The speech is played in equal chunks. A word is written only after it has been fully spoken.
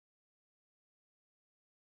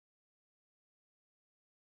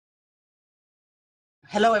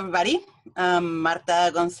Hello, everybody. I'm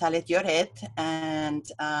Marta González-Lloret, and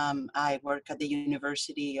I work at the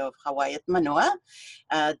University of Hawaii at Manoa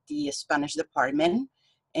at the Spanish department.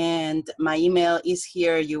 And my email is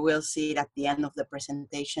here. You will see it at the end of the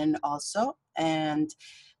presentation also. And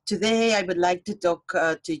today I would like to talk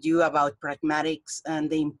to you about pragmatics and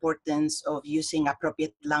the importance of using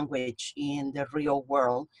appropriate language in the real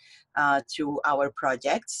world through our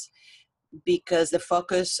projects, because the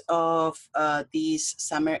focus of this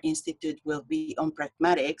Summer Institute will be on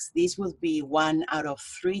pragmatics. This will be 1 out of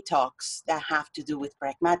 3 talks that have to do with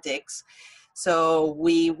pragmatics. So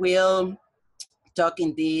we will talk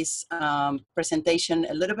in this presentation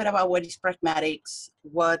a little bit about what is pragmatics,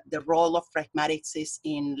 what the role of pragmatics is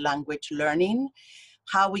in language learning,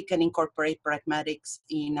 how we can incorporate pragmatics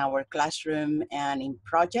in our classroom and in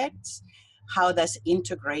projects, how does it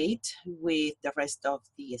integrate with the rest of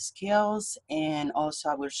the skills, and also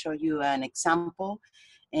I will show you an example.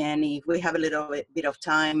 And if we have a little bit of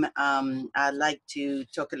time, I'd like to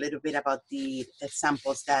talk a little bit about the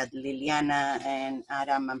examples that Liliana and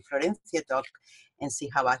Adam and Florencia talk, and see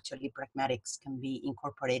how actually pragmatics can be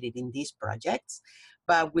incorporated in these projects.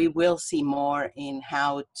 But we will see more in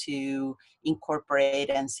how to incorporate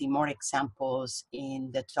and see more examples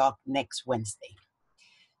in the talk next Wednesday.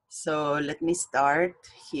 So let me start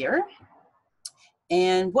here.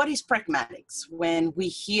 And what is pragmatics? When we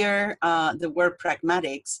hear the word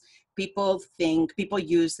pragmatics, people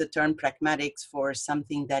use the term pragmatics for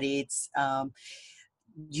something that is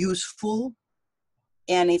useful,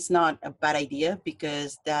 and it's not a bad idea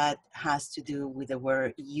because that has to do with the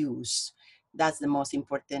word use. That's the most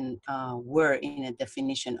important word in a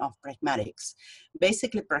definition of pragmatics.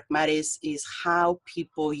 Basically, pragmatics is how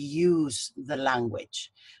people use the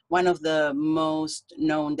language. One of the most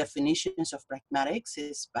known definitions of pragmatics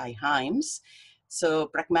is by Himes.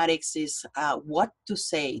 So pragmatics is what to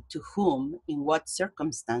say to whom, in what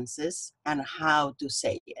circumstances, and how to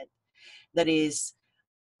say it. That is,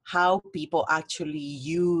 how people actually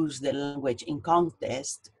use the language in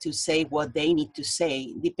context to say what they need to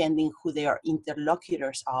say, depending who their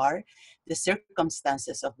interlocutors are, the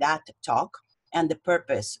circumstances of that talk, and the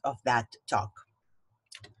purpose of that talk.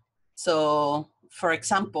 So, for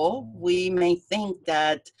example, we may think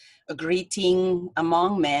that a greeting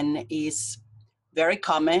among men is very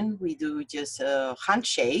common. We do just a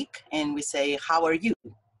handshake and we say, "How are you?"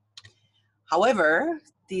 However,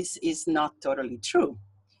 this is not totally true.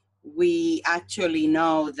 We actually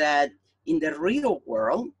know that in the real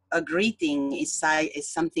world, a greeting is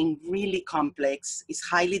something really complex. It's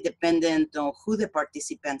highly dependent on who the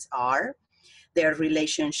participants are, their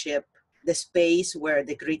relationship, the space where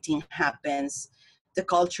the greeting happens, the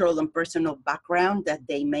cultural and personal background that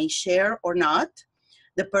they may share or not,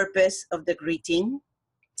 the purpose of the greeting.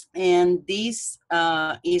 And this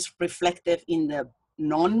is reflective in the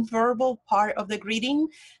non-verbal part of the greeting.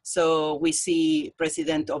 So we see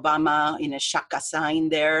President Obama in a shaka sign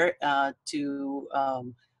there to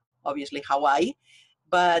obviously Hawaii,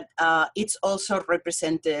 but it's also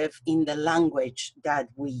representative in the language that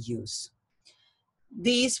we use.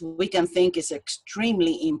 This we can think is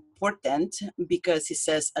extremely important because it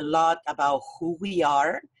says a lot about who we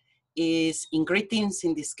are. Is in greetings,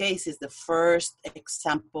 in this case, is the first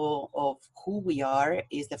example of who we are,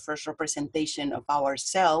 is the first representation of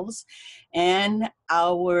ourselves and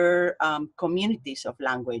our communities of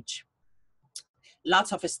language.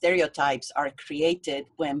 Lots of stereotypes are created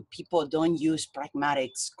when people don't use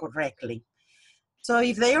pragmatics correctly. So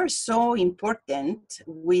if they are so important,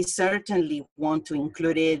 we certainly want to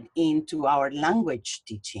include it into our language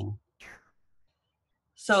teaching.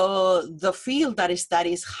 So the field that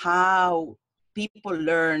studies how people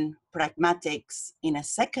learn pragmatics in a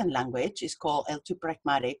second language is called L2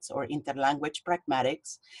 pragmatics or interlanguage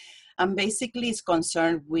pragmatics. And basically it's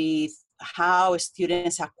concerned with how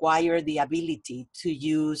students acquire the ability to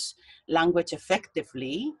use language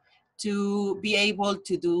effectively to be able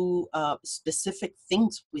to do specific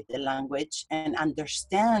things with the language and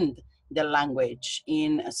understand the language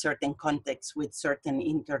in a certain context with certain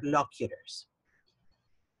interlocutors.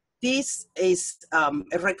 This is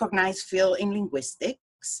a recognized field in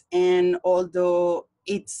linguistics, and although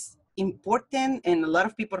it's important and a lot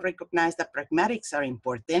of people recognize that pragmatics are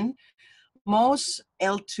important, most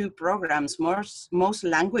L2 programs, most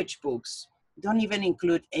language books don't even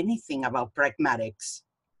include anything about pragmatics.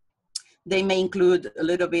 They may include a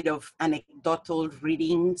little bit of anecdotal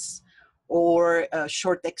readings or a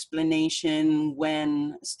short explanation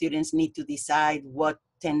when students need to decide what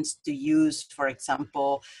tends to use, for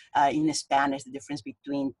example, in Spanish, the difference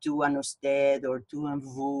between tú and usted or tú and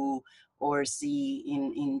vous, or sie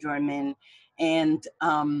in German. And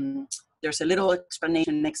there's a little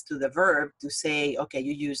explanation next to the verb to say, okay,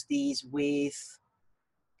 you use these with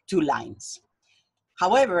 2 lines.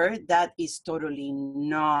 However, that is totally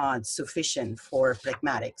not sufficient for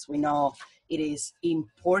pragmatics. We know it is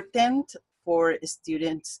important for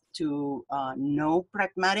students to know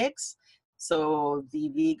pragmatics. So the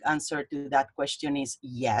big answer to that question is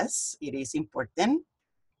yes, it is important.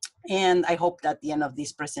 And I hope that at the end of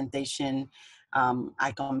this presentation,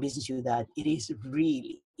 I convince you that it is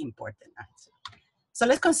really important. So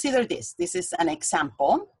let's consider this. This is an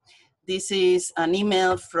example. This is an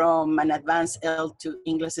email from an advanced L2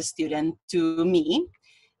 English student to me,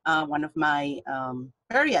 one of my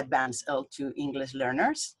very advanced L2 English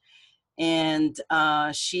learners. And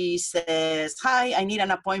she says, hi, I need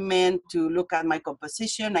an appointment to look at my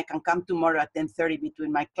composition. I can come tomorrow at 10:30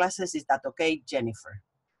 between my classes. Is that okay, Jennifer?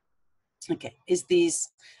 Okay, is this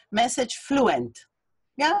message fluent?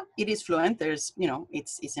 Yeah, it is fluent. There's,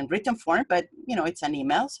 it's in written form, but, it's an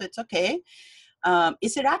email, so it's okay.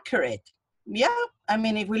 Is it accurate? Yeah, I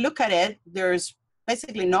mean, if we look at it, there's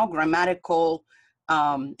basically no grammatical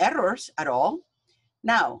errors at all.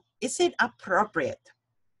 Now, is it appropriate?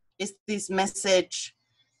 Is this message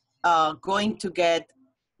going to get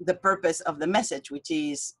the purpose of the message, which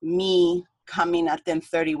is me coming at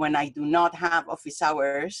 10:30 when I do not have office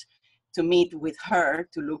hours to meet with her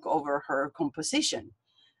to look over her composition?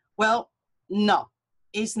 Well, no,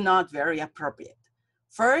 it's not very appropriate.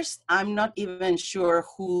 First, I'm not even sure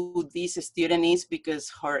who this student is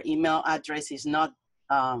because her email address is not,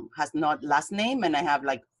 has not last name, and I have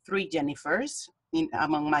like 3 Jennifers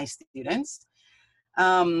among my students.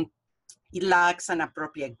 It lacks an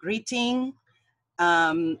appropriate greeting.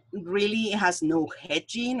 Really has no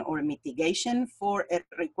hedging or mitigation for a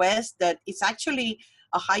request that is actually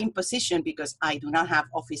a high imposition because I do not have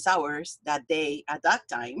office hours that day at that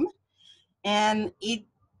time. And it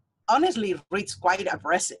honestly reads quite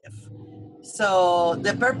aggressive. So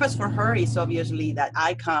the purpose for her is obviously that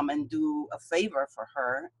I come and do a favor for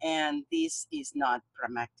her, and this is not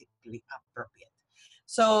grammatically appropriate.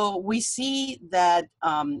 So we see that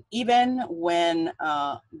even when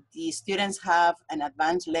the students have an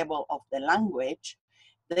advanced level of the language,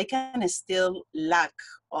 they can still lack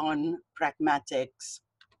on pragmatics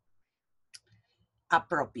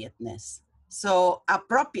appropriateness. So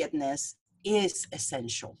appropriateness is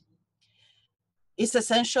essential. It's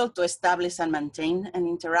essential to establish and maintain an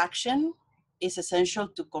interaction. It's essential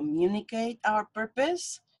to communicate our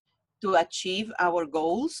purpose, to achieve our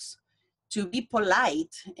goals, to be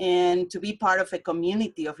polite, and to be part of a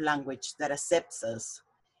community of language that accepts us.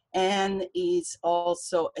 And it's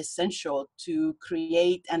also essential to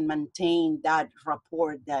create and maintain that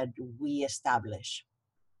rapport that we establish.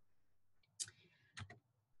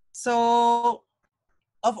 So,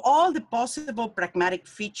 of all the possible pragmatic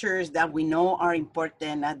features that we know are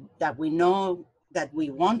important and that we know that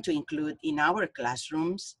we want to include in our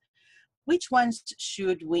classrooms, which ones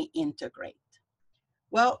should we integrate?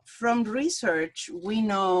 Well, from research, we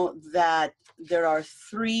know that there are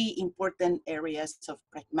 3 important areas of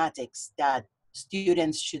pragmatics that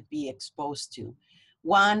students should be exposed to.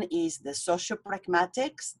 One is the social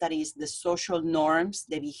pragmatics, that is the social norms,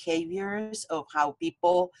 the behaviors of how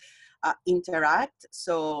people interact.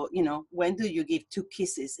 So, when do you give 2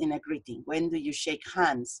 kisses in a greeting? When do you shake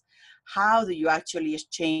hands? How do you actually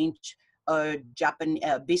exchange a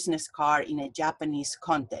business card in a Japanese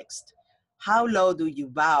context? How low do you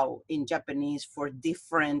bow in Japanese for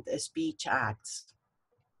different speech acts?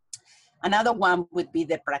 Another one would be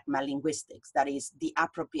the pragmalinguistics, that is the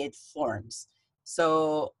appropriate forms.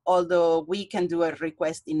 So although we can do a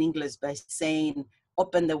request in English by saying,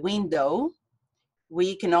 open the window,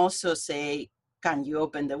 we can also say, can you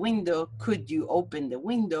open the window? Could you open the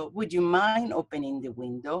window? Would you mind opening the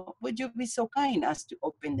window? Would you be so kind as to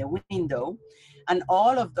open the window? And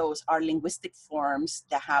all of those are linguistic forms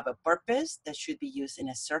that have a purpose that should be used in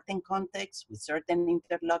a certain context with certain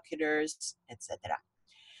interlocutors, etc.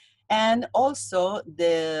 And also,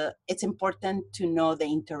 it's important to know the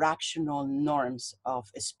interactional norms of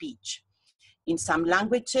speech. In some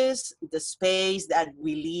languages, the space that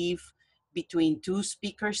we leave between 2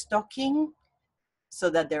 speakers talking so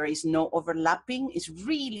that there is no overlapping is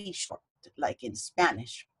really short, like in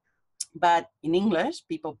Spanish. But in English,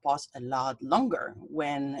 people pause a lot longer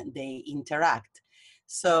when they interact.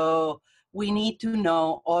 So we need to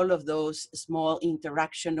know all of those small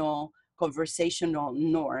interactional, conversational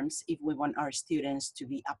norms if we want our students to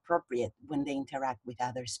be appropriate when they interact with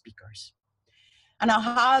other speakers. And now,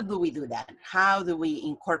 how do we do that? How do we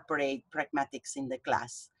incorporate pragmatics in the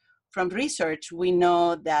class? from research, we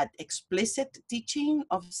know that explicit teaching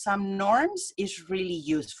of some norms is really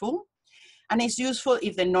useful. And it's useful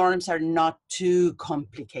if the norms are not too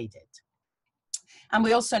complicated. And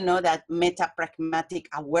we also know that meta-pragmatic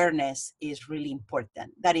awareness is really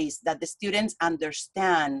important. That is, that the students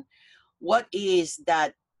understand what is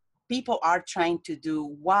that people are trying to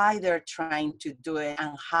do, why they're trying to do it,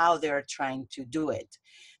 and how they're trying to do it.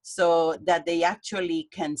 So that they actually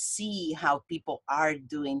can see how people are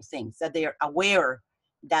doing things, that they are aware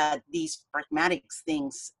that these pragmatic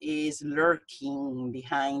things is lurking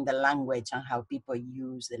behind the language and how people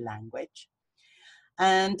use the language.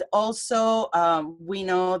 And also, we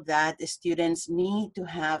know that the students need to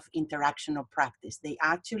have interactional practice. They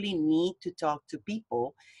actually need to talk to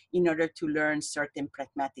people in order to learn certain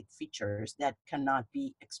pragmatic features that cannot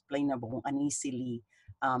be explainable and easily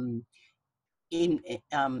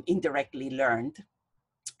indirectly learned.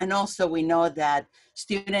 And also we know that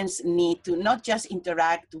students need to not just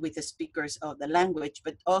interact with the speakers of the language,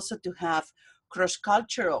 but also to have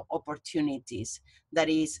cross-cultural opportunities. That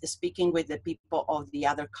is, speaking with the people of the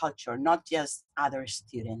other culture, not just other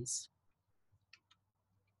students.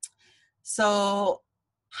 So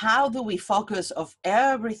how do we focus of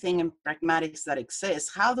everything in pragmatics that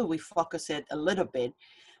exists? How do we focus it a little bit?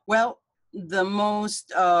 Well, the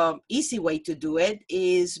most easy way to do it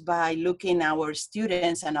is by looking at our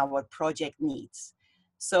students and our project needs.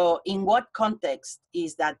 So in what context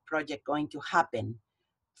is that project going to happen?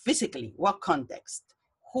 Physically, what context?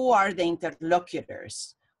 Who are the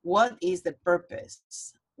interlocutors? What is the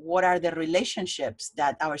purpose? What are the relationships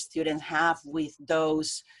that our students have with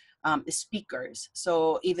those speakers?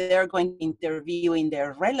 So if they're going to interviewing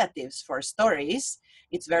their relatives for stories,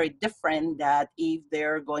 it's very different that if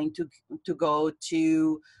they're going to go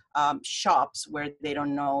to shops where they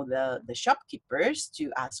don't know the shopkeepers to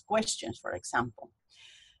ask questions, for example.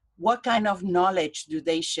 What kind of knowledge do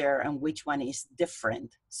they share and which one is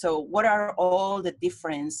different? So what are all the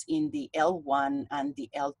difference in the L1 and the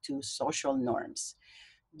L2 social norms?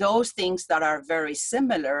 Those things that are very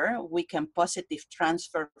similar, we can positive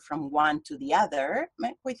transfer from one to the other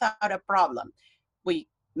without a problem. We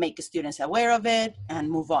make students aware of it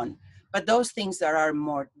and move on. But those things that are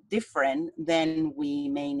more different, then we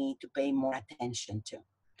may need to pay more attention to.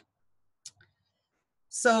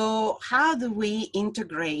 So how do we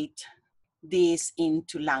integrate this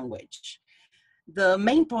into language? The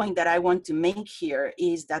main point that I want to make here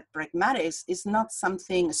is that pragmatics is not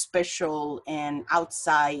something special and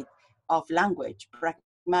outside of language.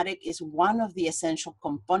 Pragmatic is one of the essential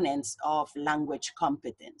components of language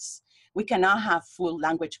competence. We cannot have full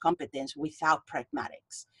language competence without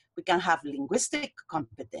pragmatics. We can have linguistic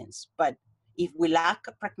competence, but if we lack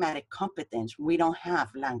pragmatic competence, we don't have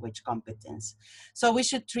language competence. So we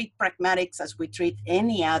should treat pragmatics as we treat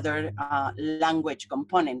any other language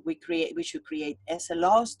component. We should create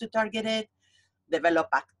SLOs to target it, develop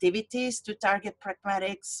activities to target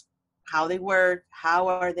pragmatics, how they work, how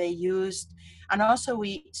are they used, and also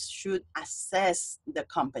we should assess the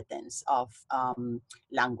competence of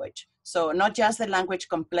language. So not just the language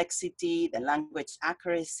complexity, the language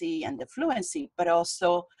accuracy, and the fluency, but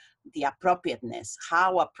also the appropriateness.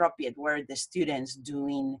 How appropriate were the students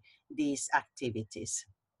doing these activities?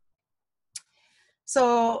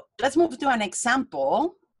 So let's move to an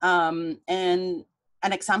example, and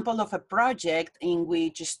an example of a project in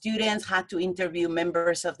which students had to interview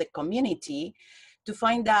members of the community to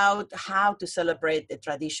find out how to celebrate a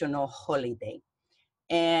traditional holiday.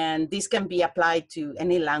 And this can be applied to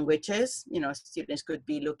any languages. You know, students could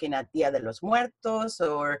be looking at Dia de los Muertos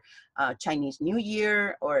or Chinese New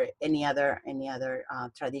Year or any other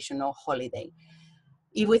traditional holiday.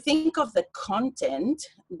 If we think of the content,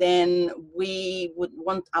 then we would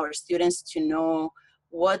want our students to know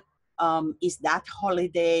what is that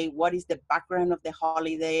holiday, what is the background of the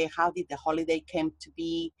holiday, how did the holiday came to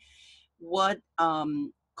be, what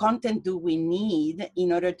content do we need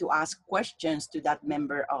in order to ask questions to that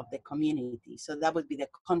member of the community. So that would be the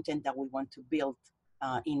content that we want to build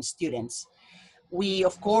in students. We,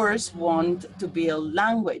 of course, want to build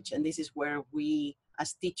language, and this is where we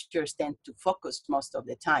as teachers tend to focus most of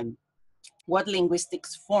the time. What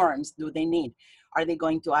linguistics forms do they need? Are they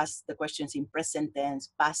going to ask the questions in present tense,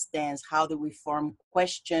 past tense? How do we form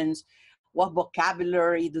questions? What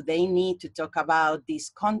vocabulary do they need to talk about this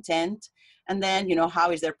content? And then, you know,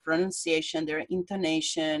 how is their pronunciation, their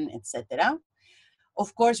intonation, etc.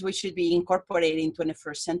 Of course, we should be incorporating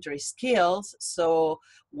 21st century skills. So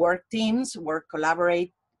work teams,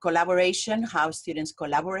 collaboration, how students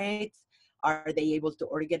collaborate, Are they able to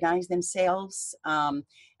organize themselves? And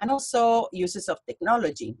also uses of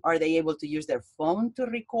technology. Are they able to use their phone to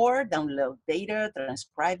record, download data,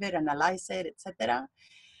 transcribe it, analyze it, etc.?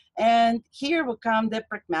 And here will come the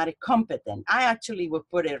pragmatic competent. I actually will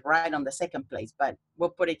put it right on the second place, but we'll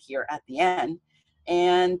put it here at the end.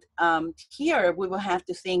 And here we will have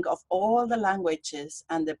to think of all the languages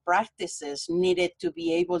and the practices needed to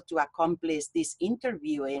be able to accomplish this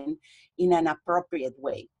interviewing in an appropriate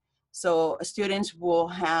way. So students will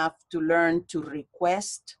have to learn to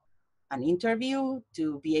request an interview,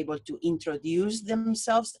 to be able to introduce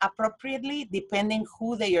themselves appropriately, depending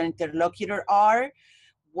who their interlocutor are,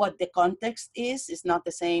 what the context is. It's not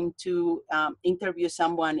the same to interview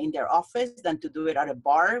someone in their office than to do it at a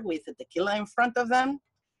bar with a tequila in front of them.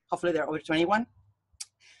 Hopefully they're over 21.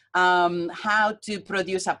 How to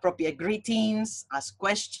produce appropriate greetings, ask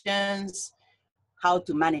questions, how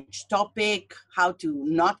to manage topic, how to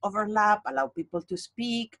not overlap, allow people to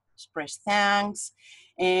speak, express thanks,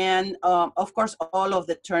 and of course, all of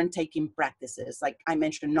the turn-taking practices. Like I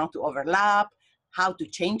mentioned, not to overlap, how to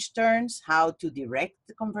change turns, how to direct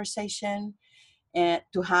the conversation, and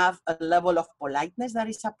to have a level of politeness that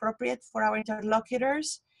is appropriate for our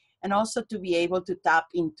interlocutors, and also to be able to tap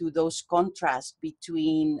into those contrasts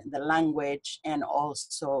between the language and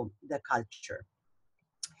also the culture.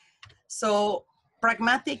 So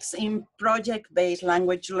pragmatics in project-based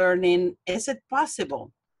language learning, is it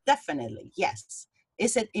possible? Definitely, yes.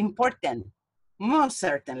 Is it important? Most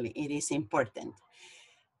certainly it is important.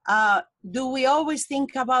 Do we always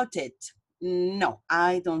think about it? No,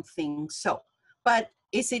 I don't think so. But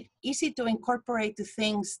is it easy to incorporate the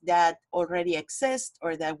things that already exist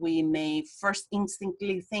or that we may first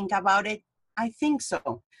instinctively think about it? I think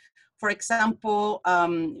so. For example,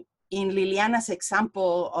 in Liliana's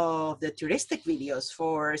example of the touristic videos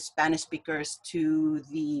for Spanish speakers to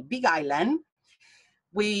the Big Island,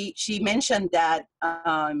 she mentioned that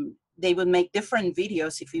they would make different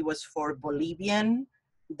videos if it was for Bolivian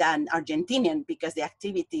than Argentinian because the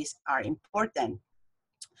activities are important.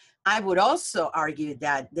 I would also argue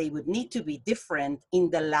that they would need to be different in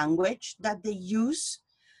the language that they use.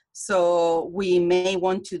 So we may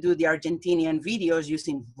want to do the Argentinian videos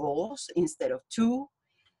using vos instead of tu.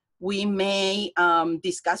 We may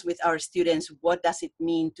discuss with our students what does it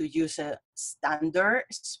mean to use a standard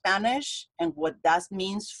Spanish and what that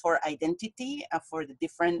means for identity for the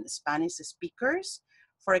different Spanish speakers,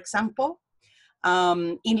 for example.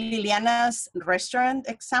 In Liliana's restaurant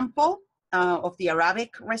example of the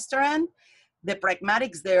Arabic restaurant, the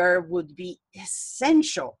pragmatics there would be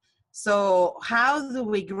essential. So how do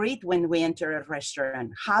we greet when we enter a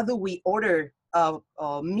restaurant? How do we order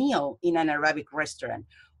a meal in an Arabic restaurant?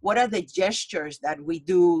 What are the gestures that we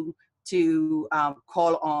do to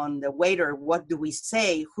call on the waiter? What do we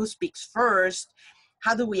say? Who speaks first?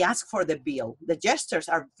 How do we ask for the bill? The gestures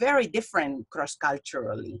are very different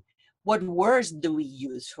cross-culturally. What words do we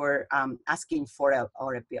use for asking for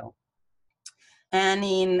a bill? And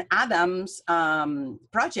in Adam's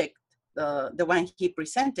project, the one he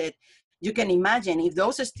presented, you can imagine if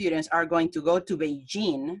those students are going to go to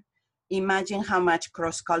Beijing, imagine how much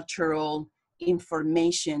cross-cultural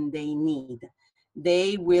information they need.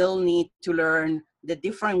 They will need to learn the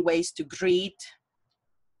different ways to greet,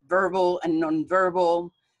 verbal and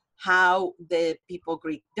non-verbal, how the people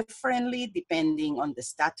greet differently depending on the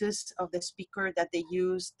status of the speaker that they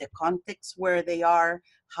use, the context where they are,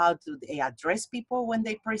 how do they address people when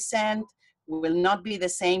they present. Will not be the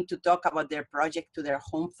same to talk about their project to their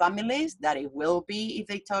home families that it will be if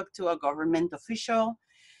they talk to a government official.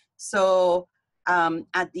 So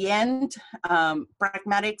at the end,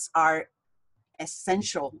 pragmatics are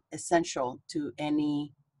essential to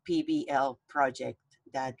any PBL project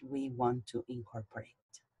that we want to incorporate.